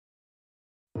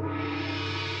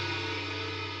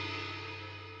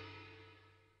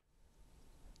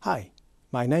Hi,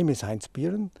 my name is Heinz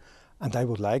Bieren and I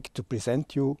would like to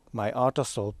present you my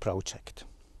ArdaSol project.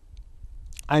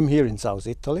 I'm here in South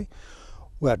Italy,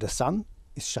 where the sun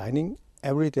is shining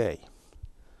every day.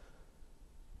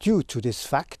 Due to this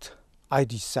fact, I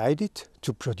decided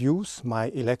to produce my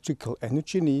electrical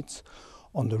energy needs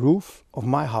on the roof of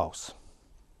my house.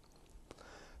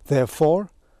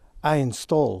 Therefore, I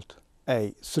installed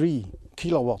a 3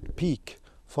 kilowatt peak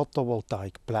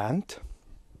photovoltaic plant,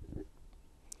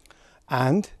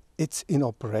 and it's in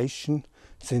operation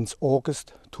since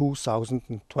August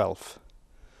 2012.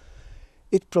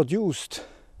 It produced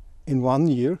in 1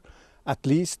 year at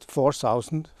least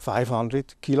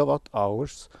 4,500 kilowatt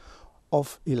hours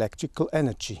of electrical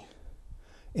energy,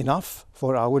 enough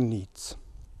for our needs.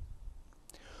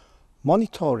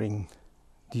 Monitoring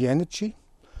the energy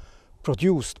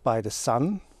produced by the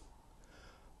sun,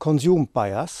 consumed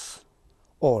by us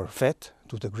or fed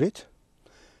to the grid,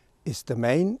 is the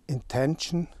main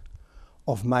intention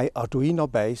of my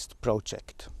Arduino-based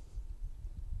project.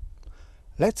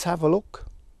 Let's have a look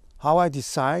how I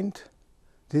designed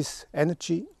this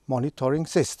energy monitoring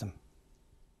system.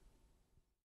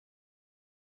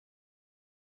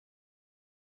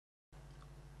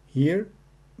 Here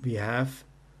we have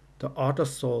the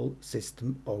ArdaSol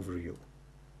system overview.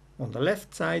 On the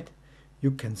left side you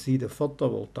can see the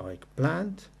photovoltaic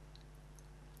plant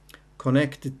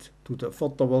connected to the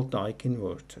photovoltaic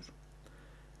inverter.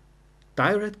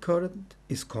 Direct current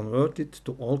is converted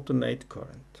to alternate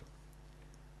current.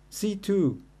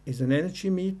 C2 is an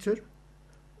energy meter.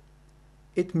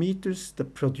 It meters the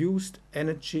produced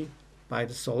energy by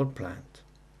the solar plant.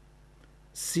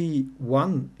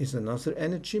 C1 is another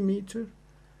energy meter,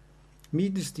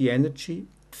 meters the energy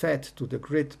fed to the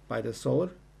grid by the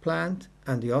solar plant,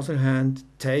 and the other hand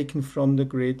taken from the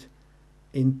grid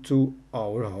into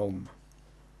our home.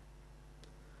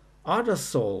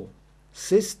 ArdaSol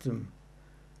system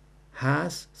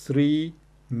has three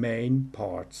main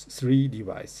parts, three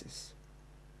devices.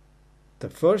 The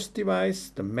first device,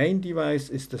 the main device,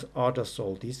 is the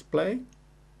ArdaSol display.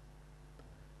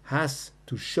 Has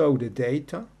to show the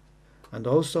data and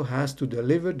also has to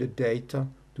deliver the data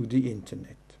to the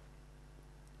internet.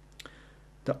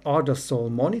 The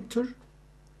ArdaSol monitor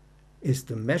is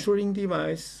the measuring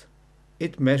device.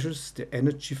 It measures the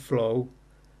energy flow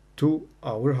to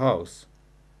our house.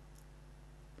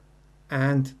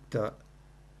 And the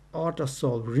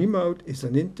ArdaSol remote is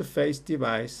an interface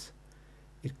device.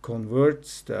 It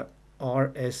converts the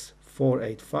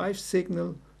RS485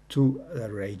 signal to a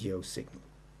radio signal.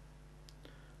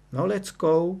 Now let's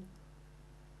go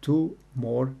to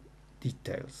more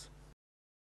details.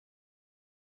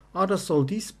 ArdaSol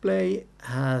display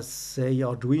has a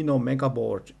Arduino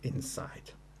megaboard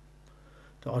inside.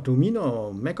 The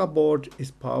Arduino megaboard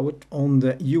is powered on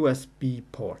the USB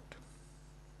port.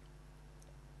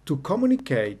 To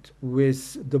communicate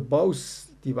with the both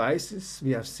devices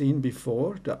we have seen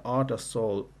before, the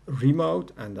ArdaSol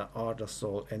remote and the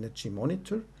ArdaSol energy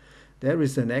monitor, there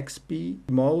is an XP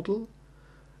module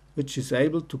which is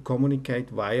able to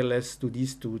communicate wireless to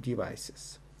these two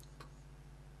devices.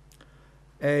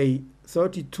 A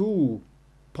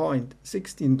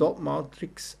 32.16 dot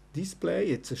matrix display,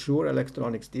 it's a Shure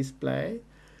Electronics display,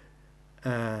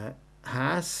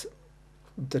 has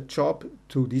the job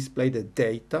to display the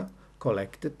data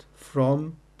collected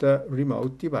from the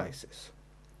remote devices.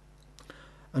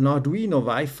 An Arduino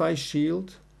Wi-Fi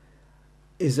shield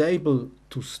is able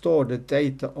to store the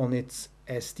data on its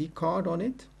SD card on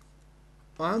it,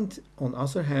 and on the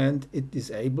other hand it is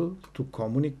able to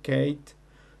communicate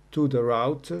to the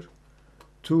router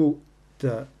to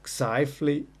the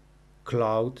Xify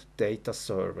cloud data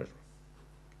server.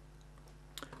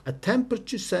 A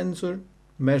temperature sensor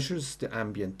measures the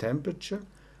ambient temperature,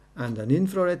 and an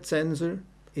infrared sensor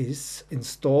is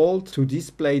installed to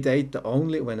display data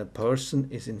only when a person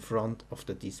is in front of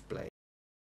the display.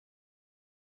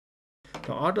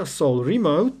 The ArdaSol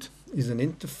remote is an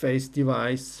interface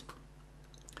device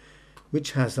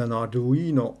which has an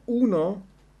Arduino Uno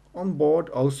on board,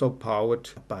 also powered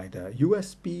by the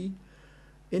USB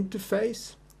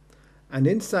interface, and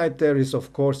inside there is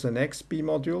of course an XP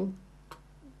module.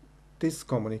 This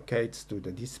communicates to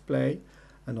the display,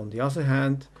 and on the other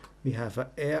hand we have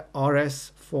a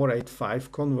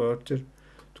RS485 converter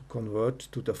to convert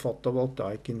to the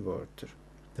photovoltaic inverter.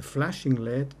 The flashing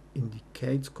LED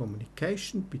indicates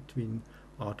communication between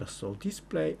ArdaSol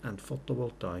display and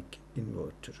photovoltaic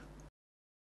inverter.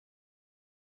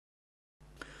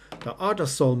 The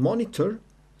ArdaSol monitor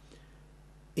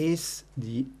is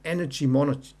the energy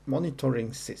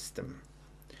monitoring system.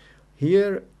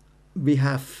 Here we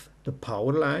have the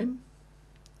power line,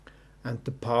 and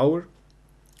the power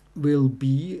will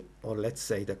be, or let's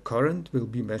say the current will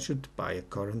be measured by a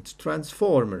current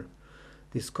transformer.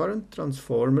 This current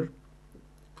transformer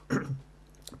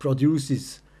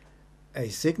produces a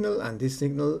signal, and this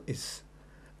signal is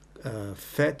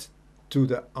fed to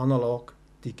the analog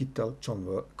digital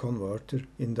converter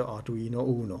in the Arduino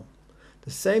Uno.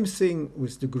 The same thing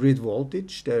with the grid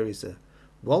voltage. There is a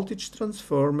voltage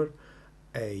transformer,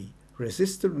 a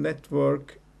resistor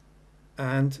network,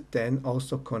 and then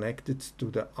also connected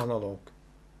to the analog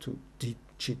to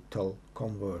digital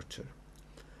converter.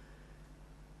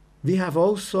 We have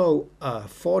also a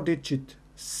 4-digit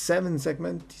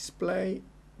 7-segment display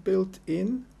built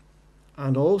in,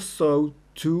 and also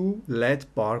 2 LED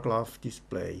bar graph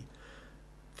display.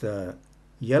 The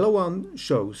yellow one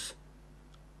shows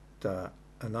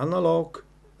an analog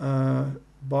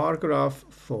bar graph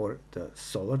for the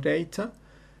solar data,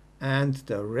 and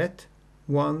the red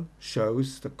one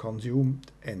shows the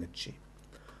consumed energy.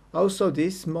 Also,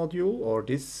 this module or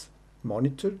this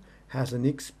monitor has an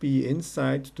XP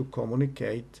inside to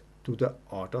communicate to the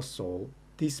ArdaSol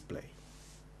display.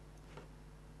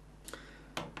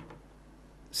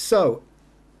 So,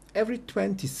 every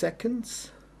 20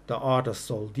 seconds the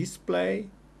ArdaSol display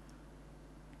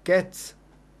gets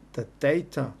the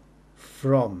data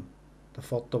from the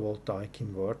photovoltaic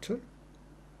inverter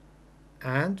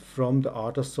and from the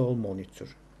ArdaSol monitor.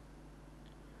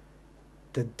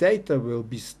 The data will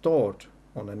be stored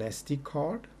on an SD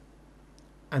card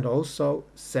and also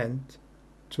sent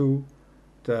to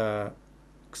the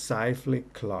Xify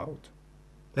cloud.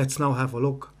 Let's now have a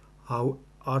look how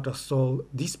ArdaSol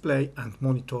display and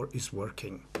monitor is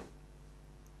working.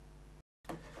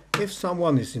 If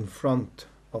someone is in front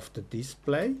of the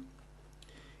display,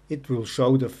 it will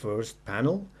show the first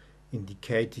panel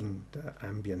indicating the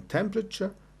ambient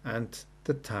temperature and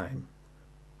the time.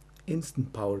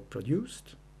 Instant power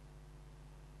produced,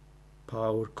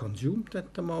 power consumed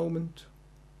at the moment,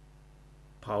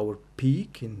 power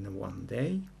peak in one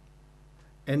day,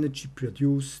 energy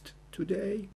produced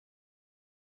today,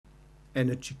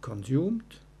 energy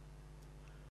consumed,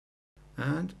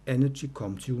 and energy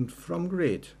consumed from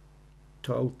grid.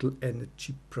 Total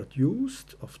energy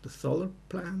produced of the solar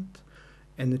plant,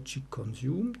 energy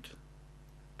consumed,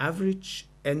 average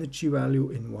energy value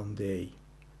in one day.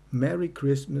 Merry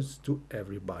Christmas to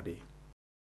everybody.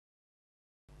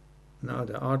 Now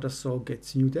the ArdaSol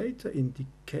gets new data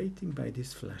indicating by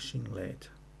this flashing LED.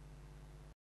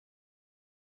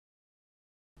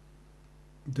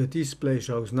 The display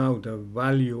shows now the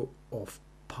value of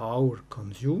power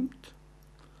consumed,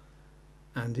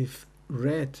 and if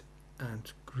red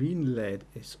and green LED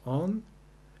is on,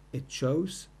 it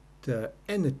shows the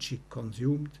energy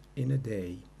consumed in a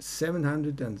day.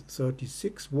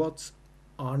 736 watts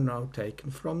are now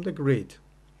taken from the grid.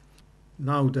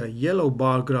 Now the yellow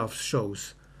bar graph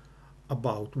shows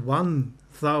about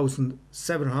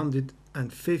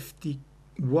 1750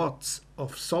 watts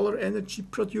of solar energy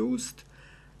produced,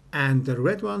 and the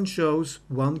red one shows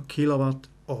 1 kilowatt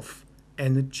of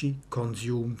energy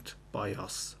consumed by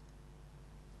us.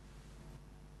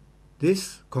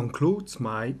 This concludes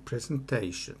my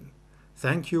presentation.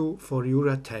 Thank you for your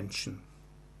attention.